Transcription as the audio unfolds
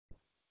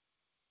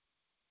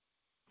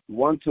We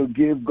want to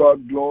give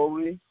God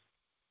glory.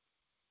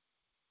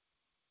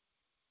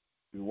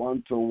 We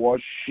want to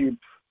worship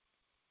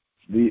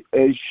the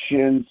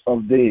Ancient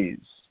of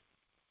Days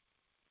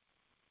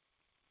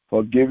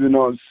for giving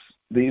us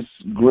this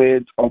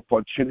great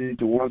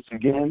opportunity once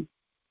again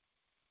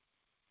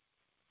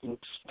to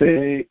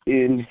stay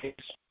in His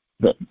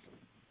presence.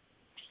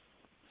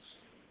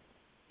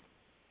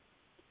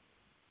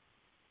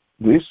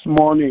 This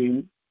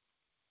morning,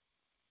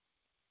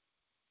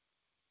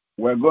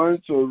 we're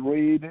going to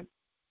read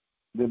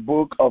the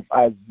book of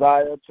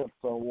Isaiah chapter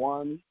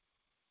 1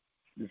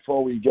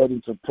 before we get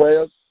into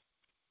prayers.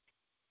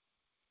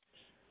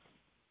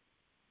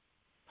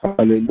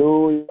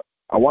 Hallelujah.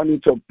 I want you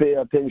to pay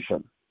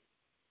attention.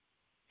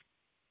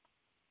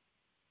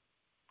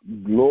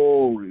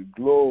 Glory,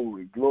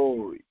 glory,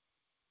 glory.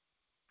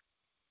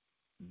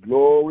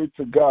 Glory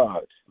to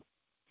God.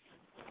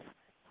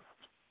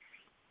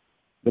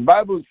 The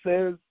Bible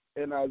says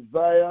in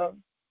Isaiah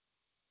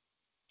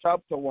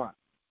chapter 1,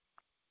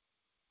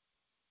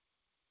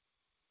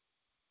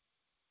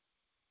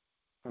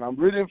 and I'm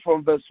reading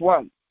from verse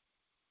 1,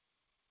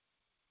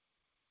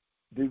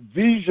 the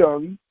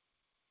vision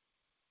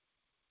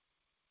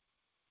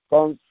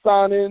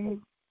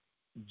concerning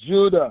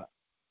Judah.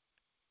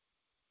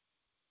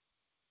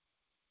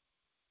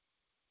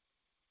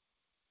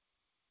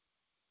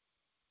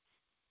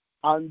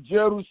 And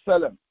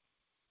Jerusalem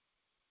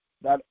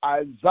that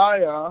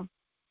Isaiah,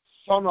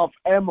 son of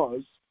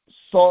Amos,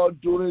 saw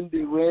during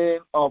the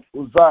reign of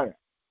Uzziah,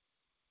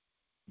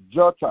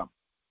 Jotham,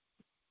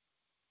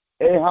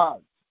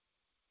 Ahaz,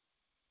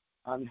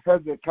 and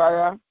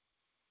Hezekiah,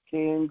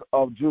 king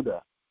of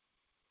Judah.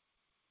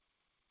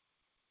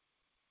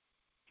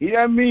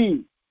 Hear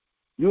me,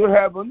 you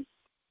heavens.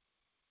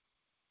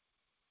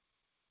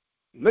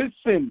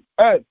 Listen,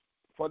 earth,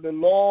 for the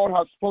Lord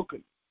has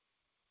spoken.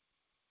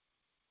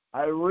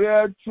 I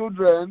reared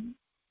children,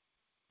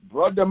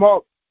 brought them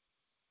up,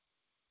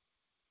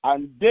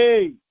 and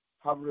they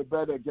have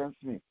rebelled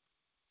against me.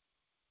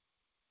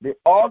 The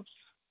ox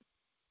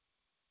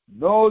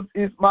knows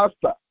his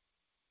master.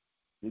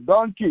 The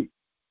donkey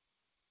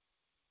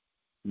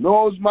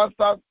knows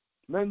master's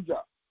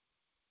manger.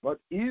 But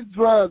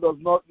Israel does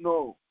not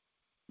know.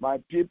 My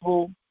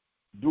people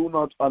do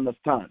not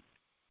understand.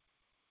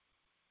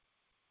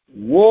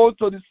 Woe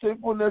to the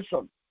sinful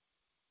nation,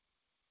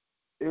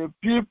 a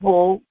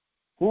people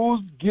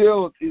whose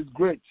guilt is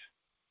great,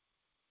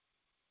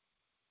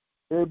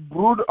 a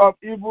brood of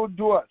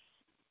evildoers,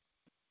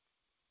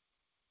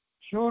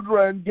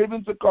 children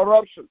given to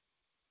corruption.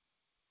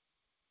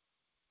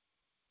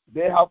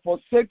 They have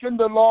forsaken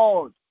the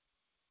Lord.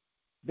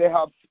 They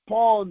have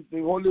spurned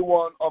the Holy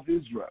One of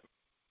Israel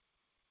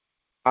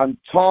and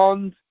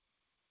turned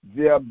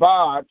their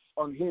backs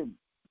on him.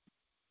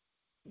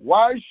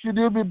 Why should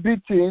you be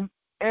beaten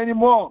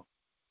anymore?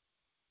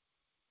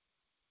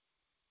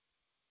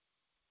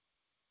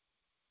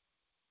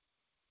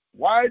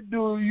 Why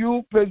do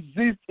you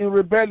persist in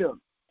rebellion?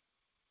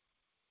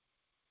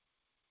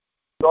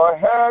 Your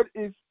head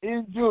is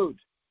injured.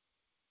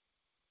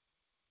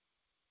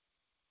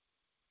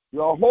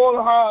 Your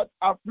whole heart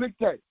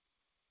afflicted.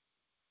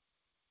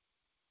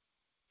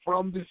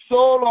 From the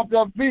sole of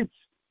your feet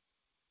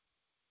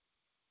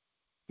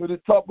to the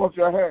top of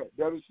your head,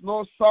 there is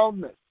no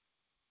soundness.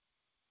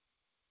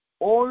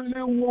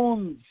 Only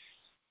wounds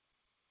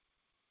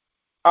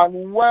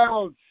and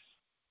welts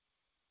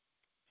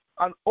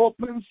and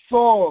open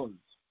sores,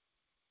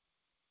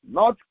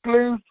 not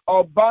cleansed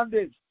or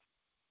bandaged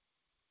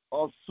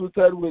or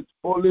suited with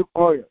olive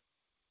oil.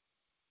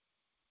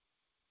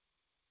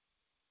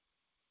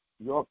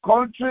 Your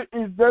country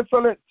is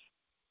desolate.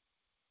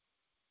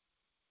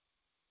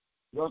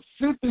 Your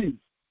cities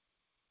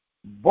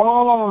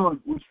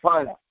burned with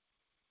fire.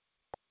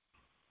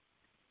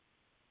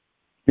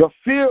 Your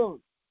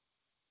fields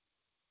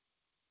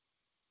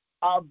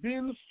are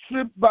being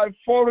stripped by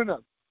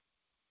foreigners.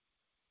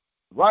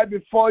 Right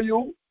before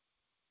you,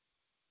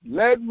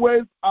 laid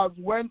waste as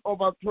when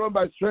overthrown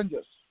by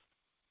strangers.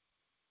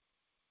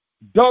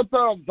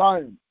 Daughter of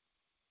Zion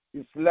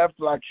is left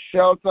like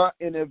shelter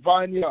in a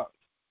vineyard,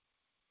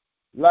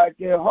 like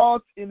a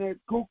hut in a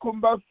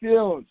cucumber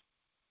field,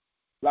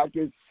 like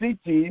a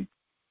city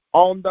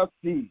under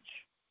siege.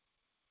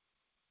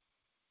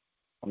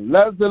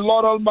 Unless the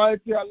Lord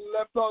Almighty had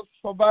left us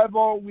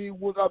survival, we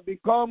would have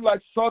become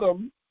like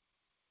Sodom.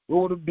 We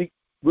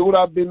would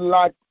have been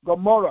like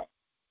Gomorrah.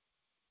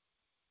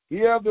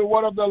 Hear the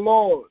word of the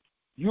Lord,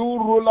 you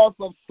rulers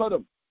of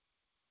Sodom.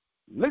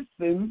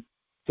 Listen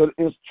to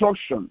the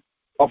instruction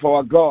of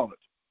our God,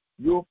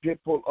 you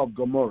people of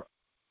Gomorrah.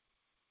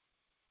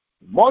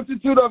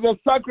 Multitude of your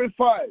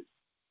sacrifice,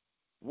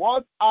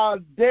 what are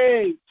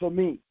they to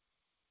me,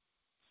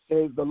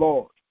 says the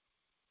Lord?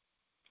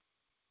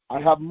 I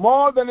have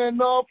more than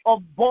enough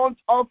of burnt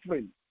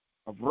offering,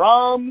 of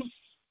rams,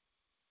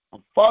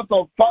 of fat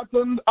of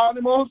fattened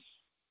animals.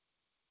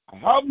 I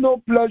have no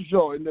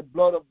pleasure in the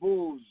blood of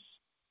bulls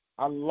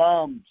and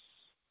lambs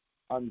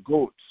and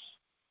goats.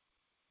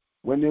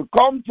 When you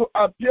come to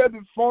appear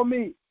before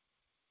me,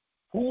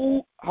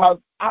 Who has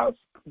asked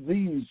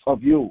these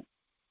of you?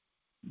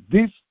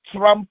 This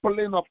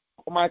trampling of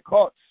my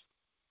courts.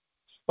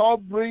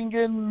 Stop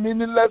bringing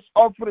meaningless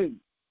offerings.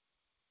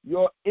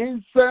 Your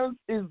incense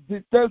is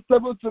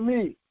detestable to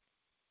me.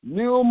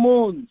 New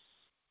moons,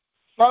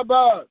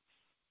 Sabbaths,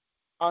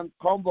 and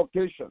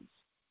convocations.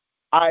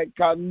 I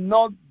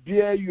cannot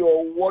bear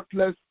your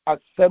worthless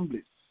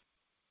assemblies.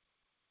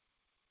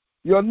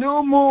 Your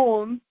new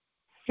moon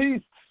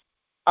feasts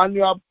and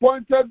your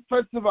appointed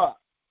festival,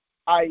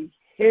 I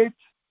hate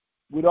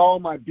with all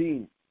my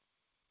being.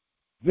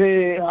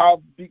 They have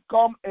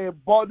become a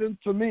burden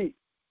to me.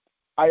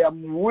 I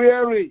am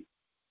weary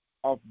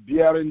of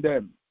bearing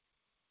them.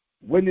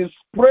 When you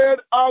spread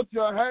out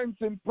your hands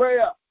in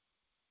prayer,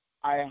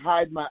 I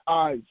hide my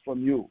eyes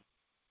from you.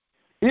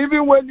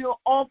 Even when you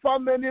offer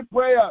many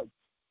prayers,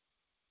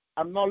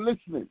 I'm not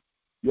listening.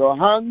 Your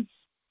hands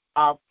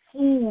are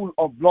full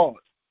of blood.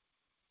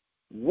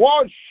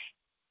 Wash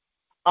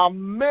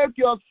and make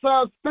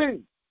yourself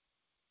clean.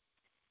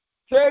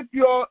 Take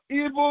your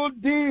evil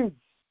deeds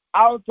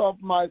out of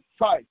my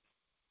sight.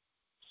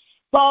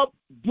 Stop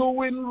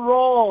doing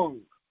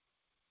wrong.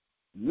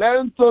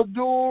 Learn to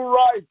do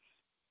right.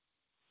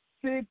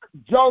 Seek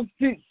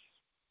justice.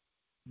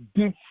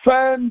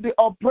 Defend the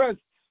oppressed.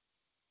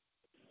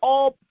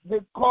 Up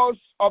the cause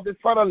of the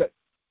fatherless.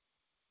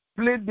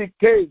 Plead the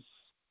case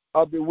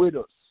of the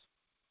widows.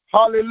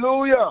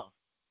 Hallelujah.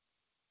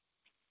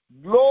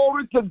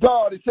 Glory to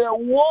God. He said,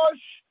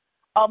 wash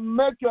and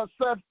make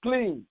yourself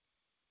clean.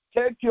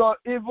 Take your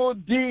evil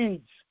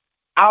deeds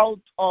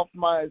out of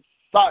my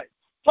sight.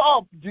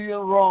 Stop doing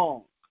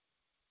wrong.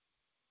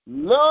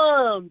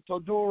 Learn to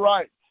do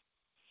right.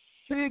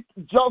 Seek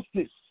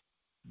justice.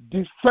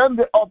 Defend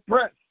the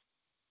oppressed.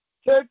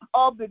 Take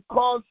up the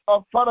cause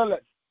of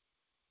fatherless.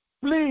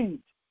 Plead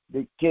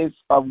the case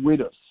of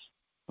widows.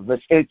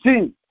 Verse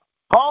 18.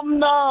 Come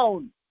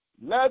now,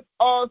 let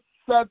us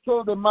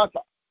settle the matter,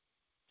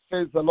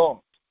 says the Lord.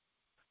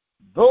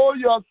 Though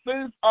your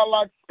sins are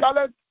like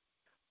scarlet,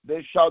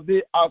 they shall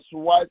be as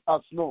white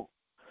as snow.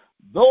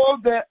 Though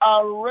they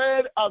are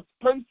red as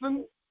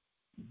crimson,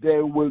 they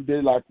will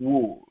be like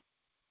wool.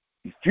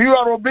 If you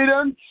are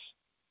obedient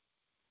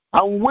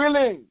and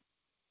willing,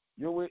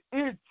 you will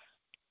eat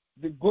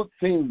the good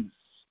things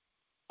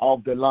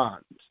of the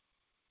land.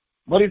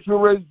 But if you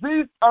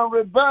resist and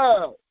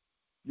rebel,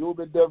 you will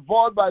be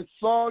devoured by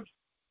sword,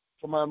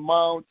 for my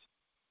mouth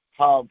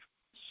have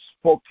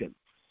spoken.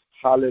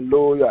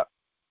 Hallelujah.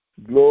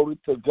 Glory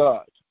to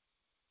God.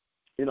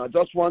 I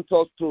just want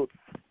us to,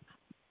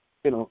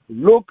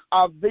 look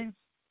at this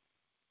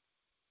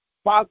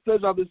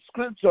passage of the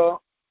scripture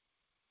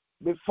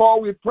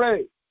before we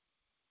pray.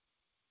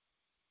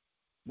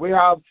 We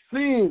have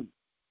seen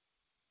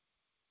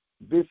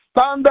the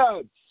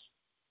standards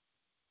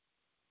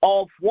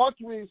of what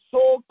we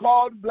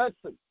so-call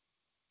blessing.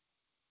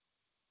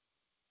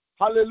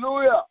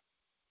 Hallelujah.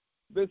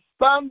 The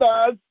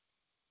standards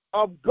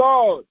of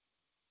God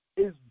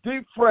is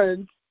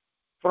different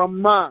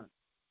from man.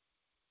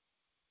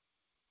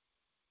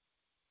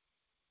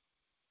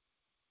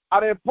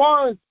 At a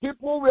point,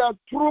 people were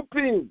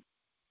trooping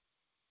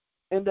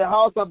in the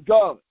house of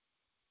God,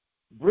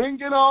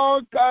 bringing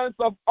all kinds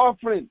of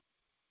offerings.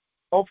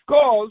 Of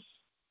course,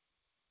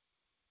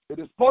 it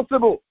is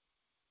possible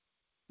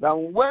that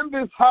when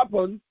this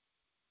happened,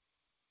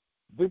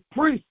 the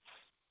priests,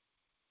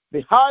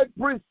 the high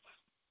priests,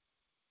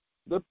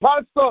 the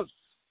pastors,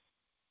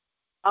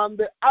 and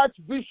the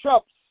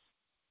archbishops,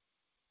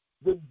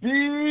 the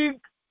big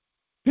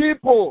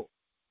people,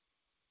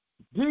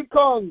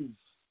 deacons,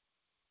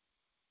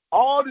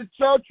 all the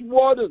church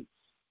wardens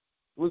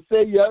will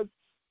say, yes,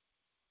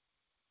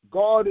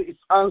 God is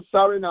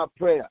answering our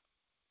prayer.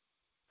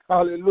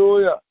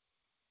 Hallelujah.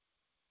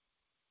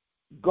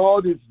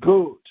 God is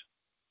good.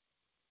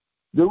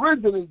 The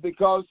reason is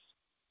because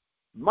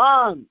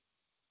man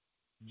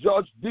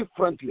judged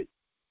differently.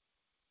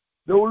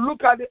 They will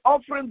look at the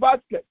offering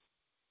basket,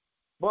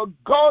 but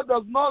God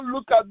does not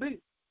look at this.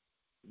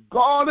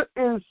 God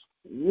is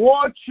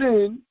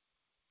watching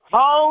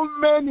how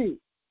many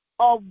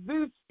of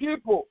these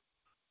people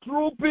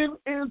trooping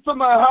into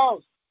my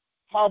house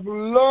have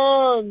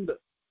learned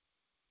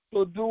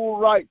to do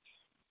right.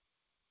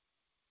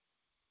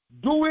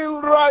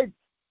 Doing right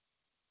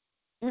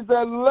is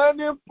a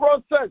learning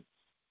process.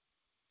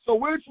 So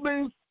which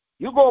means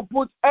you're going to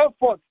put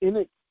effort in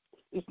it.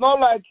 It's not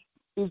like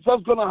it's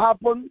just going to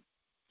happen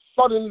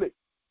suddenly.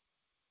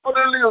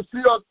 Suddenly you see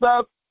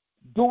yourself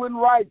doing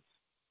right.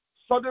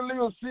 Suddenly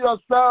you see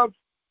yourself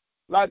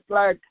like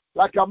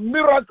a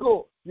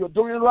miracle. You're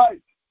doing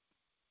right.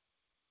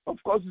 Of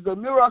course, it's a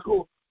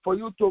miracle for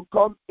you to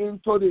come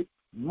into the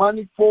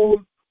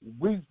manifold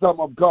wisdom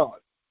of God,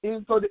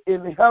 into the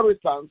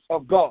inheritance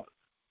of God.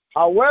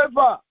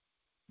 However,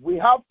 we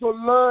have to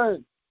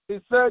learn. He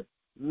said,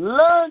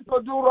 learn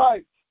to do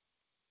right.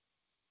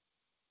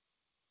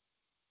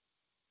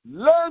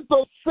 Learn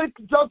to seek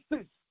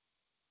justice.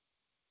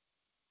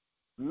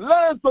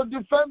 Learn to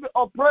defend the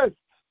oppressed.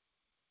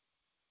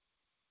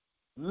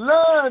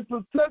 Learn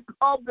to take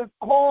up the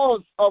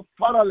cause of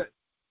fatherless.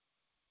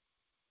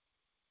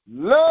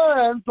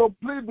 Learn to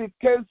plead the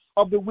case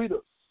of the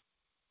widows.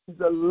 It's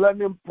a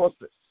learning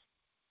process.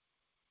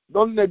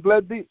 Don't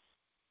neglect this.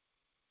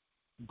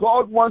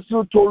 God wants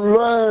you to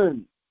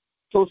learn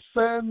to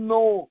say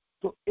no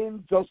to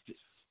injustice.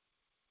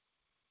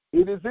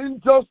 It is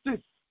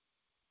injustice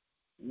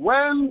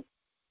when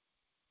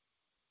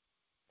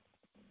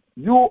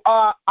you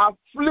are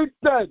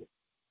afflicted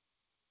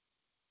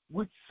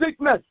with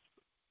sickness.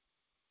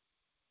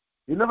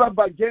 You never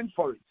bargain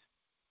for it.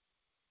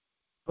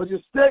 But you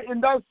stay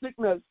in that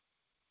sickness,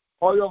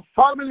 or your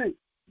family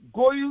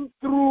going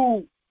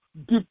through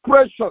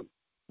depression,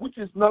 which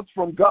is not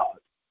from God.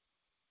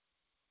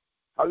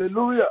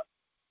 Hallelujah.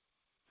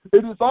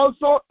 It is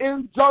also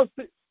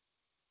injustice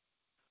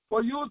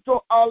for you to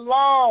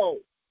allow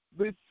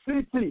the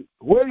city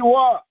where you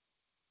are,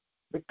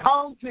 the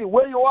county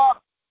where you are,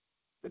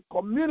 the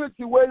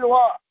community where you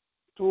are,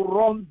 to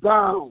run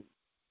down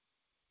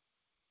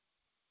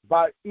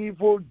by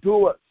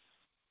evildoers.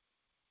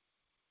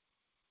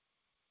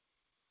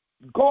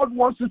 God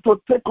wants you to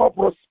take up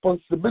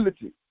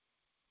responsibility.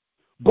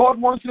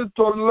 God wants you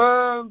to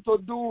learn to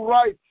do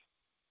right.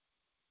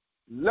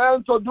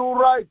 Learn to do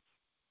right.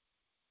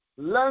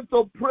 Learn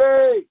to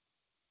pray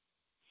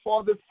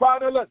for the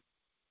fatherless.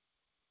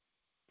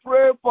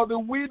 Pray for the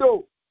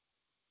widow.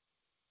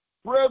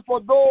 Pray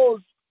for those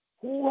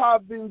who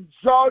have been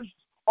judged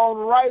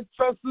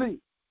unrighteously.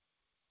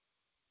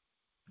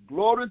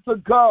 Glory to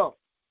God.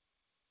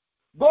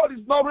 God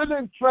is not really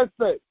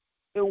interested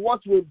in what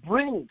we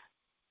bring,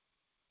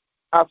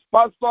 as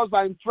pastors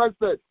are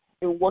interested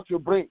in what you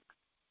bring.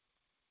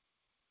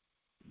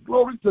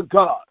 Glory to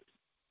God.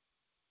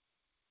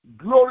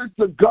 Glory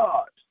to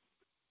God.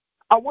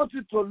 I want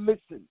you to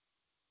listen,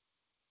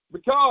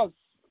 because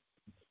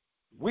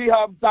we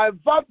have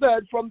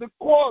diverted from the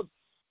course,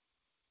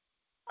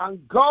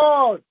 and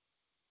God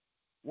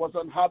was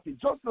unhappy.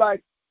 Just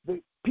like the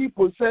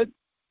people said,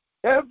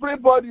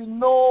 everybody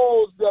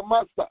knows their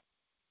master.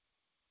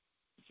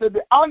 So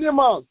the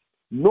animals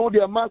know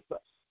their masters.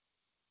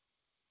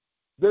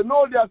 They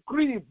know their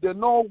crib. They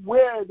know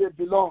where they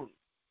belong.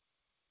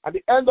 At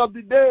the end of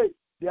the day,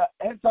 they are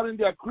entering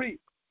their crib.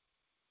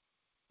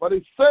 But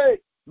they say,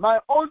 my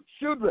own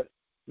children,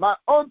 my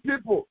own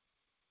people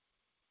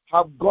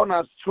have gone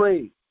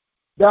astray.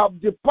 They have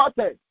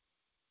departed.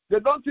 They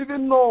don't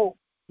even know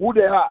who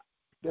they are.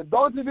 They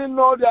don't even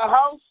know their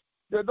house.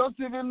 They don't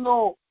even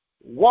know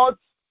what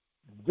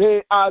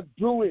they are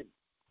doing.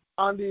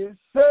 And he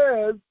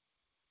says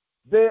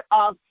they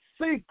are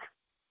sick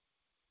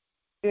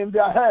in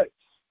their heads.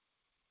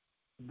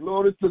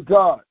 Glory to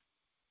God.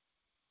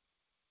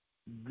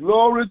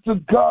 Glory to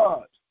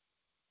God.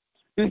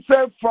 He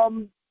said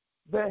from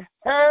the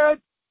head,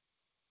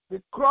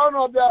 the crown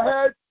of their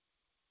head,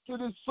 to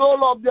the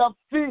sole of their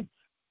feet,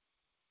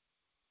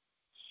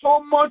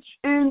 so much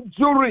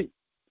injury.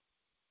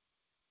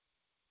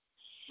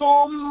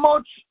 So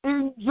much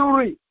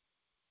injury.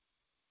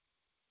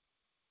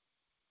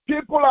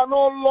 People are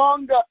no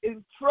longer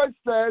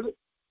interested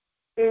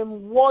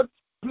in what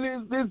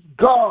pleases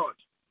God.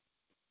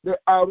 They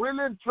are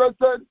really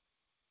interested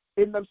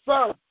in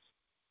themselves.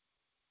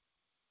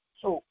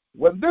 So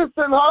when this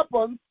thing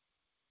happens,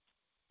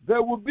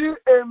 there will be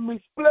a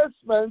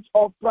misplacement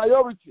of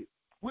priority,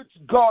 which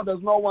God does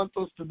not want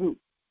us to do.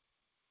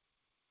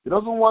 He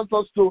doesn't want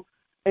us to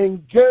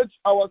engage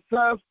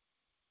ourselves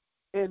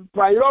in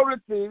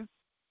priorities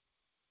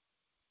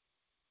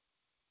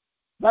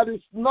that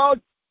is not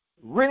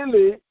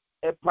really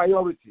a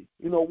priority.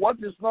 You know, what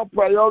is not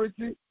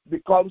priority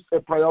becomes a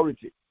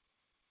priority.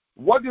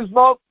 What is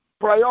not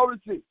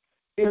priority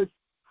is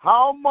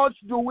how much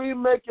do we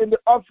make in the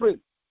offering.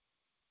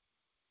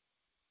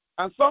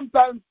 And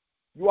sometimes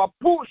you are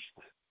pushed.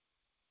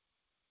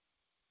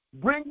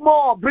 Bring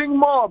more, bring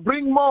more,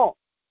 bring more.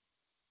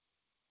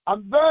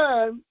 And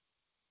then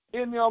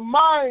in your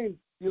mind,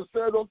 you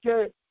said,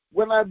 okay,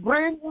 when I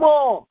bring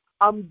more,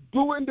 I'm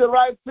doing the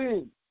right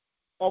thing.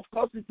 Of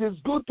course, it is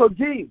good to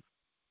give.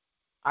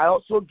 I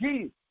also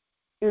give.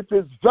 It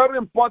is very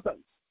important.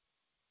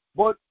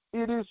 But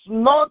it is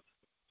not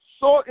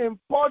so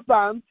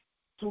important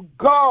to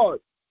God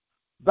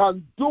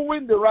than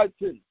doing the right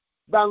thing,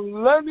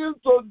 than learning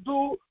to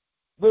do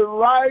the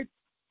right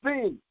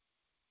thing,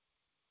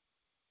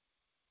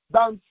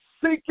 than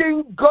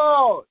seeking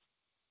God.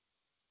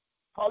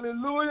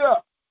 Hallelujah.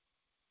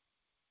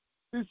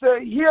 He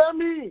said, hear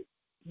me,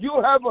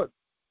 you heaven,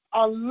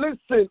 and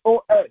listen,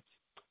 O earth.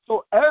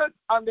 So earth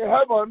and the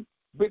heaven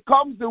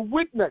becomes the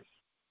witness.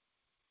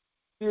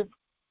 If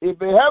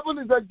the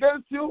heaven is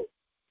against you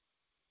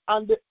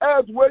and the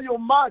earth where you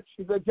march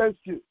is against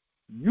you,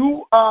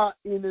 you are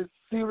in a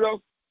serious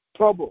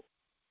trouble.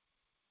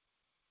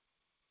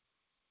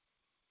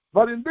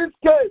 But in this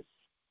case,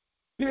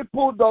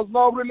 people does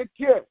not really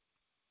care.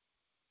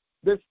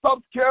 They stop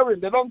caring.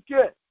 They don't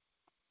care.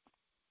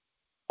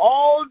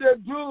 All they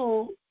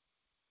do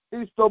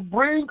is to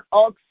bring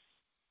ox,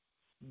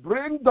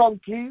 bring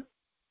donkeys,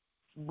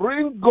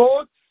 bring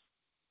goats,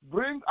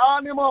 Bring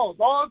animals,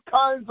 all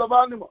kinds of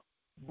animals.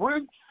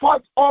 Bring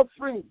fat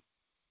offerings.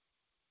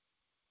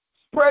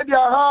 Spread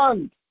your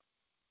hand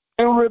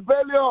in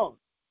rebellion.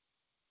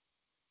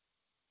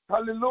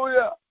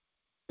 Hallelujah.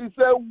 He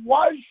said,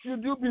 why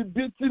should you be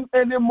beaten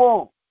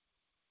anymore?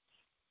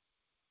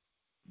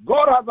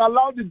 God has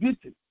allowed the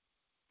beating.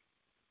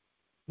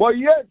 But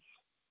yet,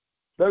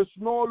 there's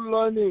no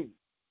learning.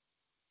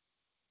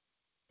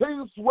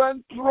 Things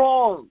went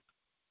wrong.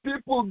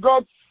 People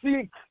got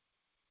sick.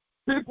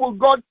 People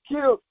got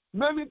killed.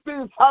 Many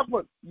things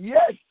happened.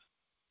 Yet,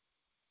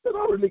 they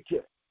don't really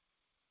care.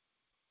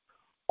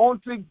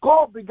 Until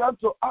God began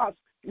to ask,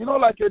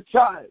 like a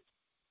child,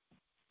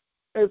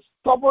 a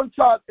stubborn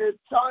child, a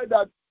child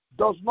that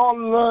does not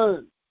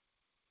learn.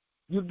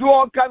 You do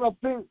all kinds of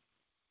things.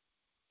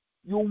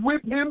 You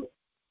whip him.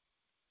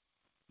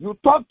 You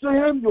talk to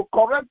him. You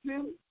correct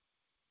him.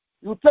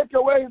 You take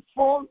away his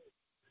phone.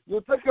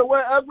 You take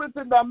away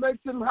everything that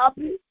makes him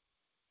happy.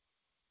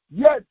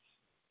 Yet,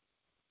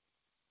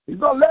 he's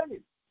not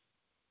learning.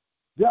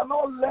 They are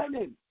not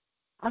learning.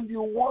 And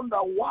you wonder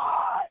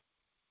why.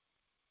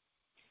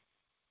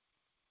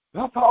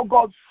 That's how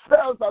God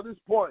felt at this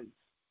point.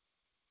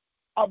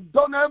 I've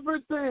done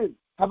everything.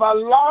 I've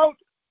allowed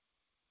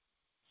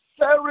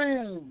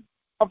series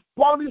of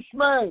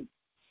punishment,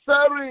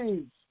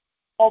 series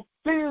of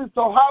things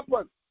to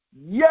happen.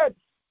 Yet,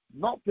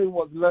 nothing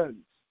was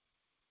learned.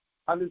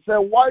 And he said,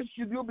 why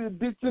should you be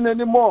beaten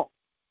anymore?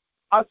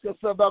 Ask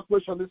yourself that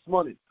question this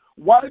morning.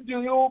 Why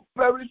do you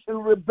perish in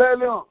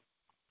rebellion?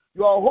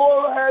 Your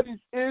whole head is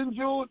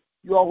injured.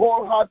 Your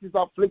whole heart is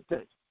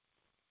afflicted.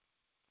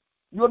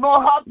 You're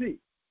not happy.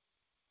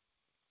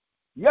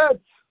 Yet,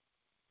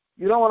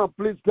 you don't want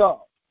to please God.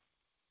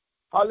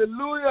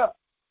 Hallelujah.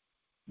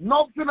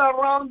 Nothing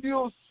around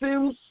you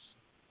seems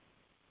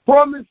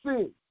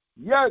promising.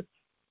 Yet,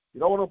 you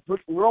don't want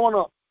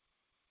to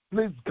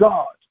please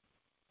God.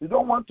 You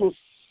don't want to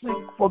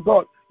seek for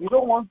God. You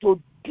don't want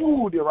to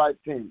do the right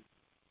thing.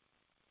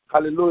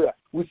 Hallelujah.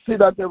 We see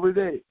that every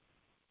day.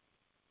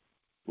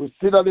 We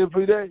see that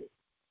every day.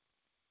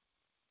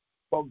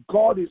 But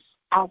God is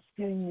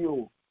asking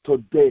you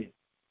today,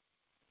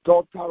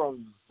 daughter of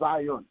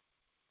Zion,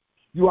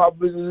 you have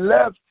been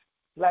left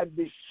like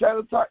the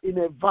shelter in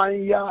a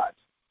vineyard.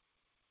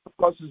 Of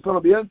course, it's going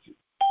to be empty.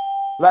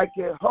 Like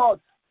a hut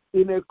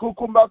in a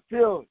cucumber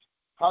field.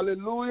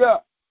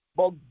 Hallelujah.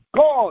 But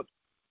God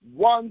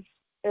wants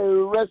a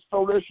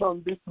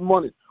restoration this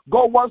morning.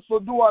 God wants to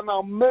do an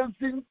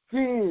amazing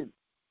thing.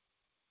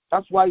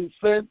 That's why He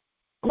said,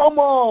 come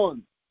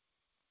on,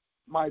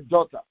 my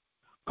daughter.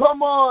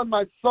 Come on,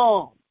 my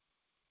son.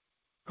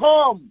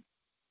 Come.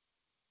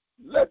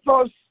 Let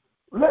us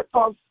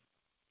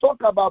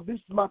talk about this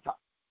matter.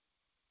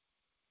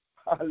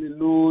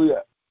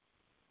 Hallelujah.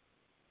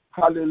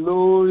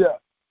 Hallelujah.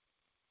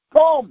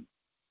 Come.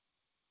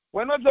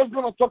 We're not just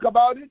going to talk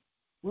about it.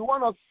 We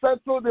want to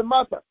settle the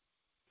matter.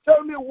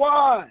 Tell me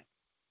why.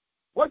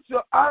 What's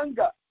your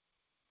anger?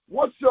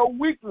 What's your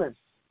weakness?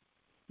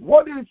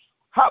 What is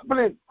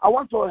happening? I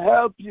want to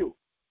help you.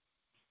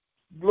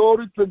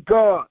 Glory to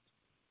God.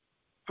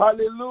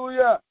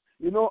 Hallelujah.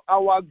 You know,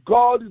 our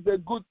God is a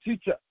good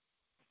teacher.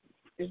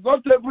 It's not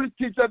every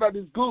teacher that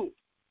is good.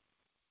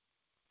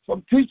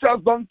 Some teachers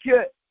don't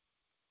care.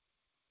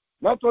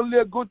 Not only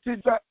a good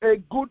teacher, a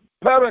good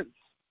parent,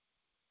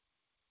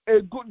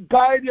 a good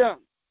guardian.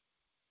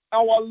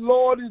 Our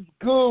Lord is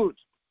good.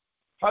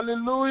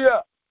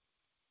 Hallelujah.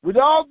 With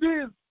all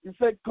this, He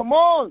said, come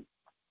on,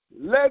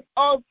 let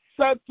us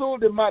settle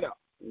the matter.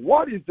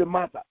 What is the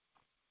matter?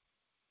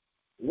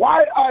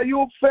 Why are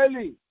you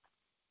failing?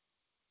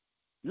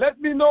 Let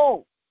me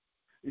know.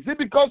 Is it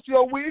because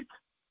you're weak?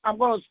 I'm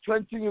going to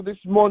strengthen you this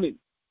morning.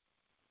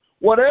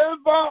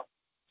 Whatever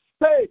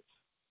state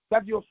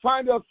that you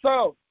find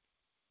yourself,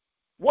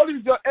 what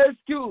is your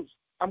excuse?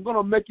 I'm going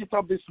to make it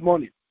up this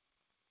morning.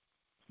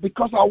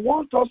 Because I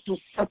want us to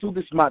settle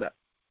this matter.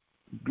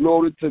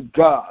 Glory to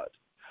God.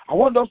 I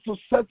want us to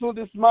settle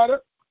this matter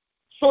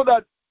so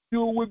that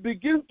you will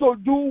begin to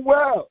do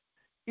well.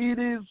 It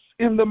is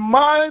in the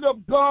mind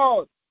of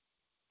God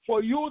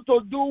for you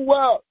to do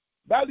well.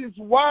 That is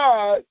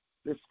why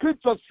the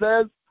scripture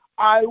says,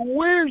 I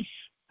wish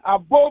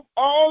above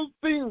all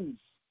things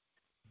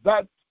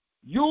that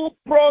you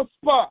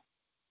prosper.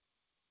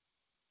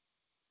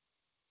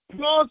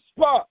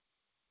 Prosper.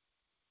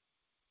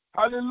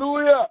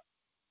 Hallelujah.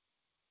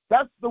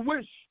 That's the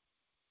wish.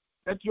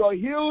 That you are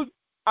healed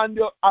and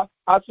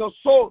as your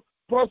soul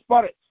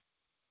prospereth.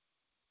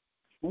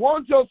 You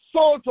want your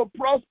soul to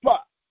prosper.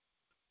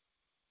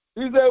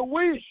 Is a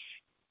wish.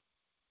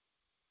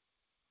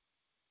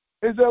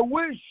 Is a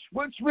wish,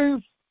 which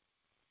means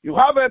you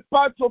have a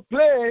part to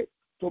play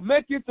to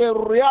make it a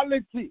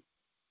reality.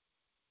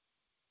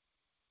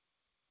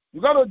 You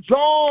got to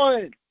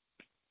join.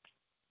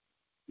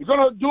 You're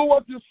going to do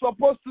what you're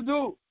supposed to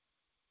do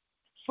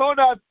so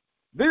that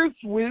this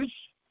wish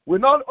will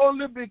not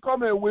only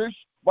become a wish,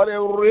 but a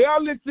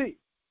reality.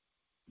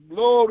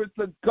 Glory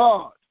to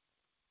God.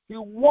 He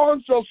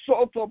wants your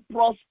soul to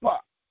prosper.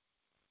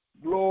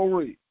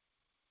 Glory.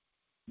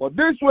 But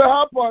this will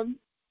happen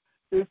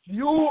if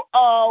you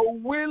are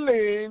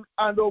willing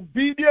and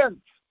obedient.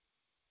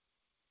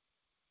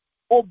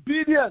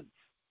 Obedient.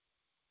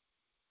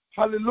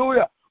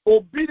 Hallelujah.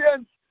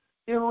 Obedient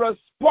in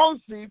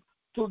responsive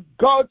to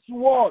God's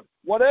word.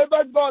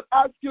 Whatever God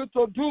asks you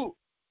to do,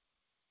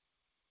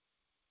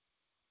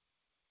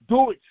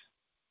 do it.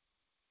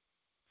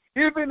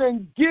 Even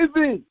in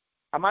giving.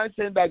 Am I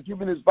saying that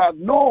giving is bad?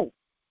 No.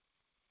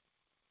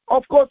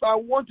 Of course, I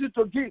want you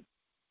to give.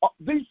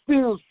 These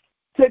things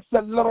takes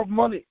a lot of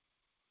money.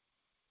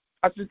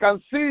 As you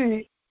can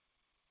see,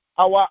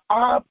 our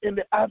app in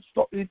the App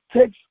Store, it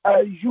takes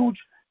a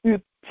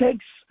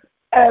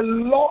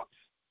lot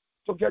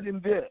to get in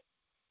there.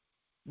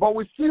 But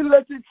we still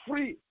let it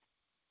free.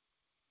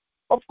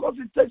 Of course,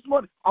 it takes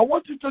money. I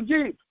want you to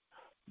give.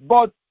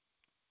 But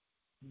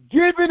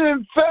giving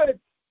in faith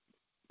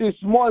is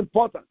more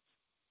important.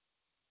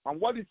 And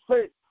what is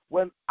faith?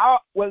 When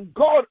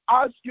God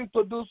asks you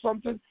to do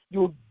something,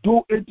 you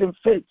do it in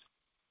faith.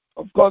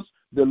 Of course,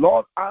 the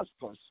Lord asked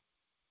us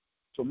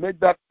to make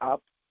that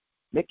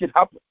make it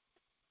happen.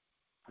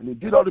 And He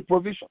did all the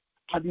provision.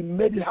 And He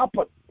made it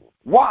happen.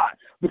 Why?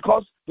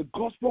 Because the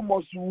gospel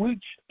must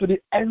reach to the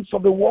ends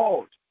of the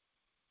world.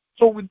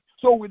 So we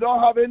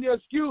don't have any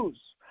excuse.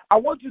 I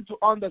want you to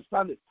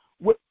understand it.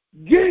 We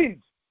give,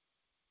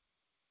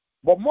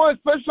 but more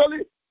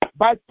especially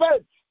by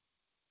faith.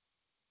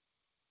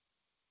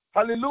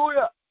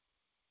 Hallelujah.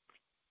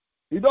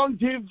 You don't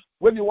give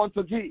when you want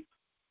to give.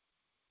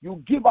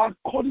 You give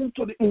according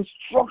to the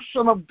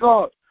instruction of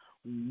God.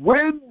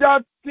 When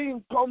that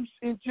thing comes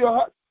into your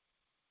heart,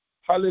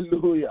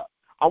 hallelujah.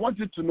 I want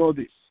you to know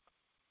this.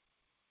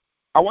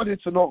 I want you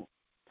to know.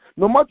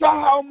 No matter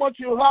how much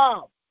you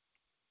have,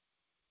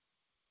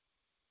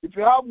 if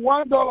you have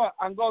 $1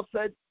 and God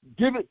said,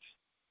 give it,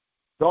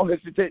 don't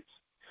hesitate.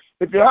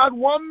 If you had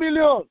 1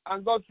 million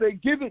and God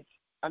said, give it,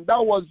 and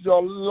that was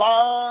your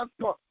last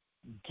one,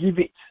 give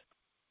it.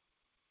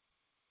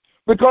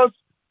 Because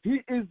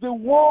He is the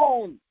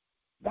one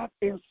that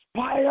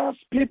inspires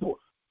people.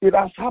 It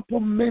has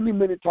happened many,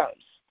 many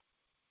times.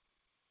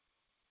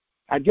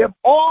 I gave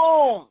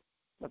all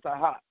that I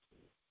had.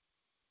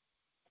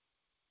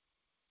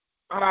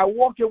 And I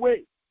walk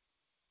away.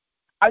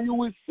 And you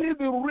will see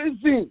the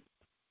reason.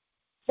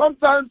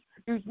 Sometimes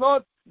it's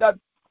not that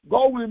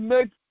God will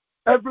make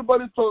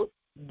everybody to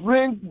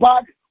bring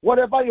back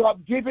whatever you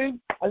have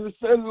given and you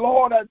say,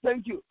 Lord, I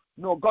thank you.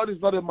 No, God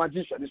is not a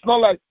magician. It's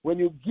not like when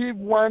you give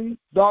 $1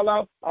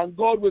 and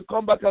God will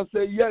come back and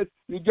say, yes,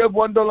 you gave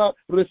 $1,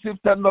 receive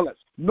 $10.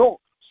 No.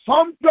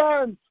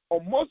 Sometimes,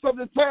 or most of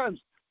the times,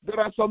 there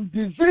are some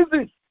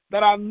diseases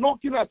that are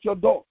knocking at your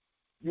door.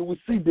 You will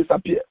see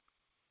disappear.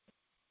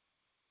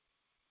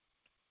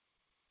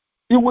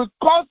 It will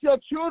cause your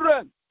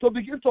children to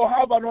begin to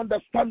have an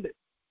understanding.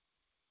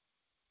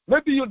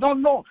 Maybe you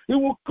don't know. It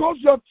will cause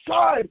your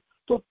child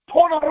to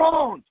turn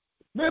around.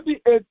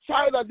 Maybe a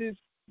child that is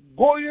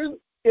going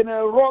in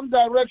a wrong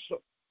direction.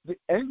 The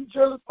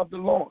angels of the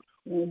Lord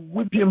will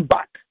whip him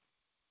back.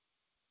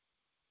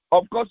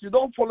 Of course, you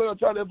don't follow your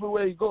child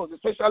everywhere he goes,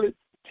 especially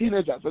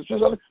teenagers,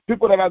 especially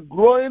people that are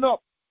growing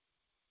up.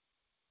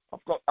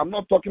 Of course, I'm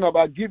not talking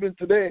about giving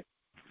today,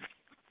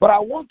 but I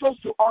want us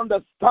to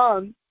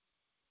understand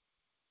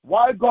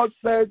why God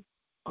said,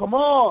 come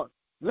on,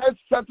 let's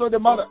settle the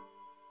matter.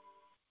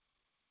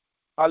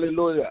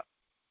 Hallelujah.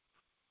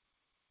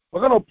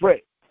 We're going to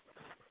pray.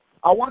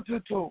 I want you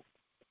to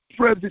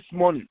pray this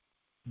morning.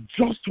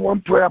 Just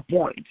one prayer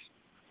point.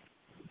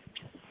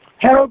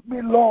 Help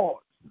me,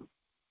 Lord,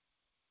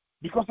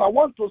 because I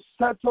want to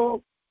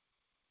settle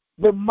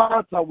the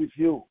matter with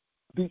you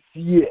this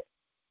year.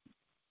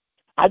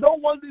 I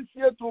don't want this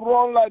year to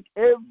run like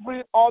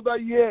every other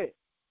year.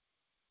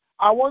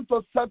 I want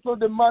to settle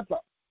the matter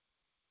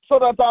so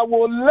that I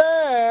will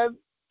learn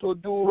to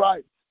do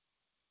right.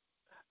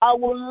 I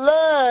will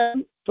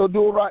learn to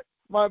do right.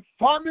 My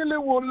family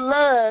will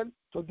learn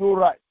to do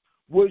right.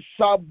 We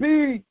shall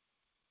be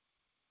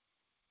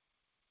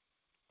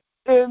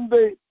in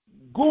the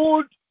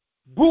good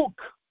book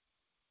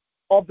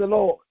of the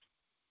Lord.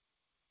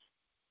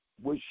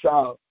 We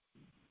shall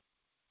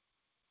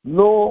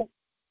no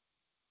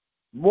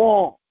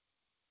more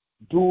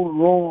do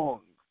wrong.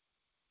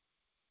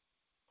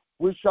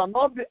 We shall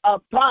not be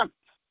attacked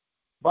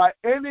by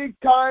any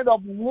kind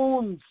of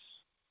wounds,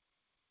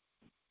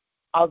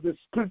 as the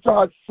scripture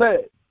has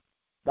said,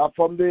 that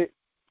from the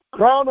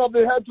crown of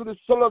the head to the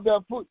sole of their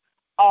foot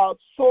are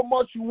so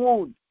much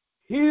wound.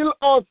 Heal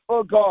us,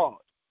 O God,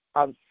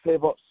 and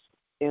save us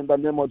in the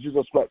name of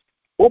Jesus Christ.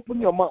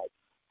 Open your mouth.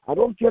 I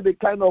don't care the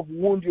kind of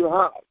wound you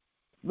have.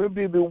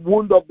 Maybe the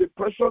wound of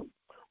depression,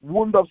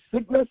 wound of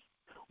sickness,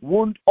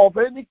 wound of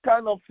any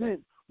kind of thing,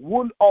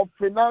 wound of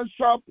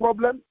financial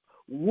problem,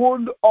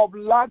 wound of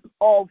lack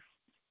of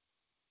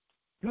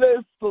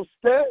place to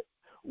stay,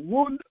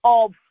 wound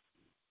of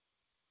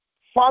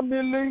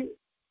family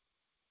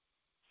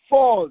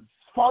faults,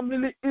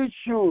 family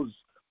issues,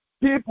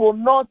 people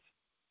not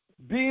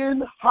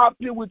being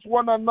happy with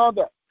one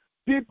another,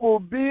 people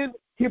being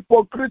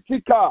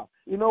hypocritical,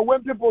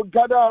 When people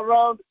gather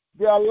around,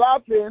 they are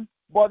laughing,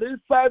 but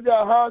inside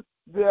their hearts,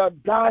 they are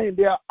dying.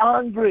 They are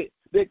angry.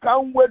 They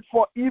can't wait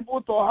for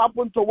evil to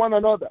happen to one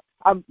another.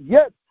 And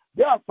yet,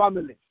 they are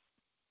families.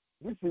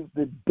 This is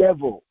the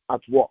devil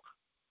at work.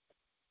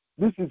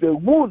 This is a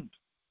wound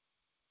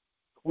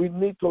we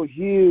need to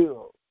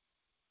heal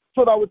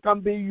so that we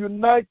can be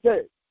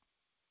united.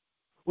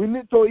 We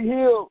need to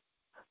heal.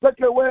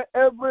 Take away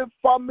every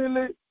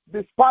family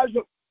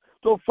dispersion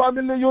to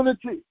family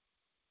unity.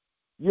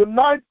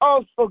 Unite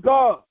us, oh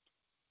God.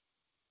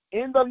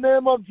 In the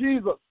name of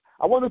Jesus.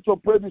 I want you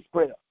to pray this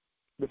prayer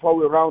before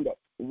we round up.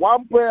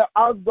 One prayer,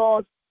 ask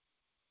God,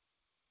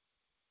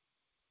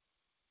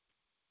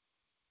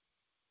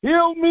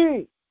 heal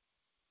me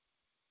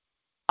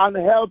and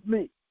help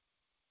me.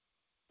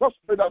 Just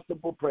pray that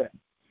simple prayer.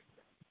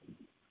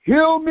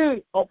 Heal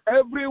me of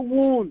every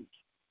wound,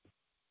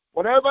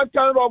 whatever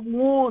kind of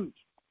wound,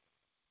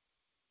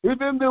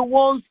 even the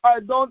ones I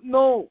don't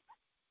know,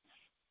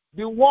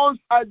 the ones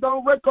I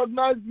don't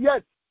recognize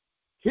yet.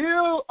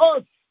 Heal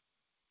us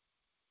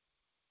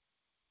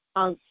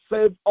and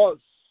save us.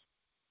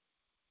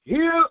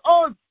 Heal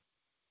us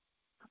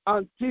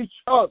and teach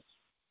us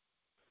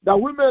that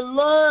we may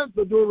learn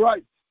to do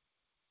right.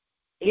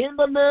 In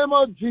the name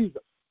of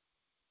Jesus.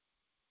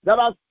 That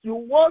as you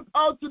walk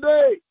out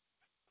today,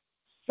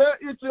 say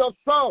it to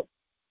yourself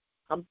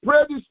and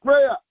pray this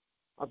prayer.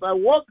 As I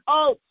walk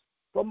out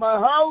from my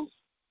house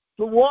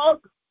to work,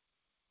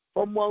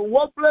 from my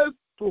workplace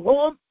to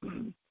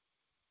home,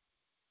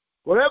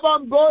 wherever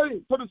I'm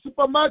going, to the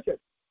supermarket,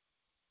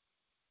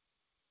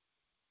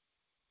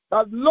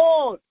 that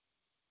Lord,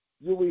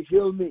 you will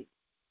heal me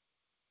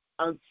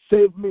and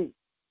save me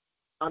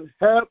and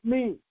help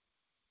me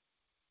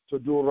to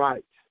do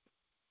right.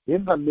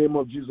 In the name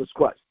of Jesus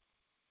Christ.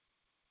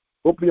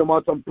 Open your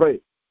mouth and pray.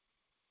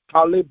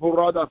 Kale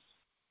buradas.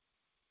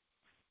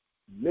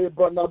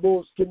 Lebra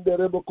nabos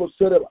kinderebo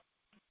kosereba.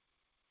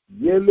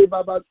 Yele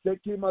baba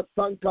seki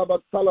masanka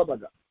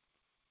basalabaga.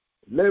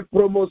 Le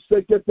promo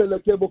sekete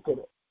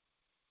lekebokoro.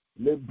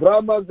 Le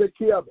brahma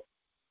zekiaba.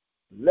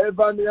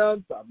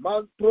 Levanianta.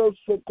 Mantro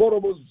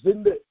sokorobo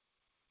zinde.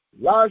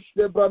 Lash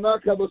de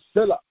branaka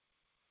bosela.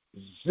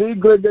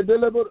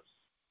 Zigregedelebus.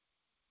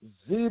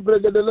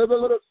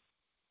 Zibregedelebus.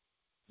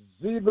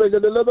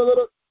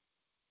 Zibregedelebus.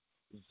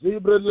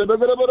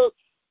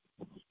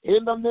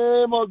 In the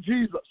name of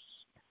Jesus,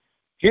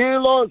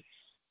 heal us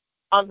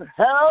and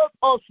help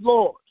us,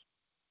 Lord,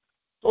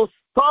 to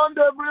stand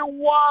every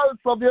wiles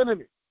of the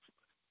enemy,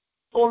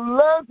 to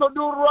learn to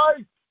do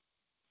right,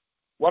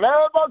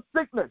 whatever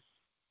sickness,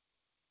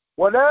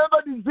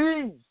 whatever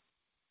disease,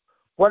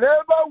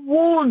 whatever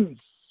wounds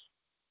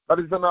that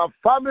is in our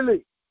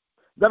family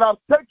that have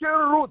taken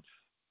root,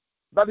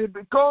 that it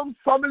becomes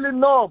family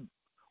norm,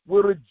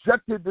 we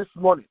reject it this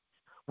morning.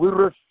 We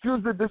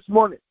refuse it this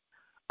morning,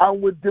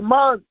 and we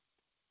demand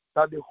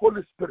that the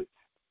Holy Spirit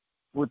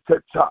will take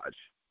charge.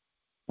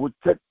 Will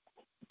take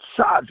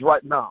charge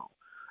right now.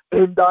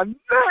 In the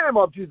name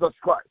of Jesus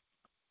Christ.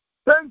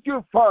 Thank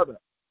you, Father,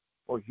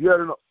 for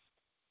hearing us.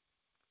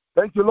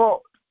 Thank you,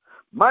 Lord.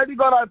 Mighty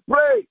God, I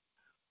pray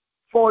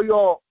for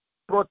your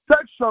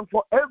protection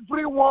for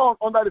everyone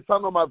under the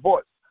sound of my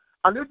voice,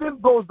 and even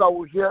those that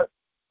will hear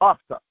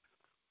after.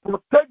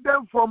 Protect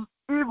them from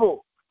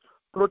evil.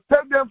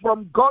 Protect them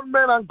from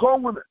gunmen and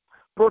gunwomen.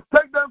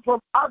 Protect them from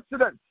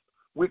accidents.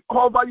 We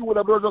cover you with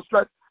the blood of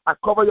Christ. I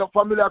cover your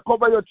family. I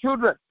cover your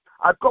children.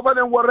 I cover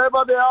them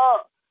wherever they are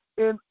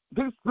in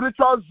this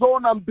spiritual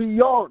zone and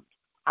beyond.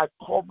 I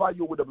cover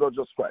you with the blood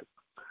of Christ.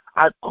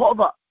 I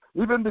cover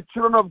even the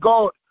children of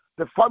God,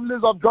 the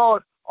families of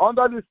God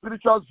under the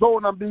spiritual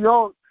zone and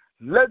beyond.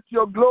 Let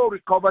your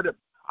glory cover them.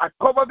 I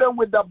cover them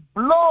with the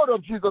blood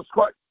of Jesus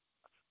Christ.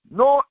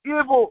 No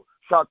evil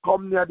shall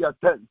come near their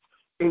tents.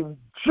 In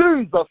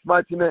Jesus'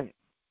 mighty name.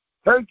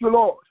 Thank you,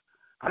 Lord.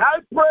 And I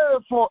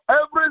pray for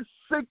every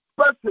sick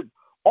person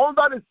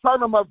under the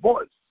sound of my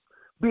voice.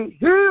 Be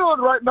healed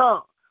right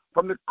now.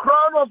 From the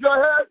crown of your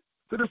head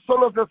to the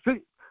sole of your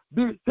feet.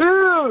 Be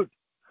healed.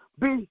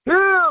 Be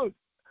healed.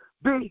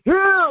 Be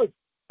healed.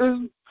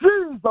 In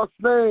Jesus'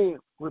 name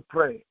we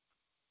pray.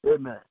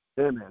 Amen.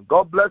 Amen.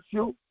 God bless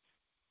you.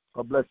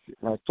 God bless you.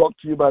 And I'll talk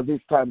to you by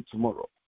this time tomorrow.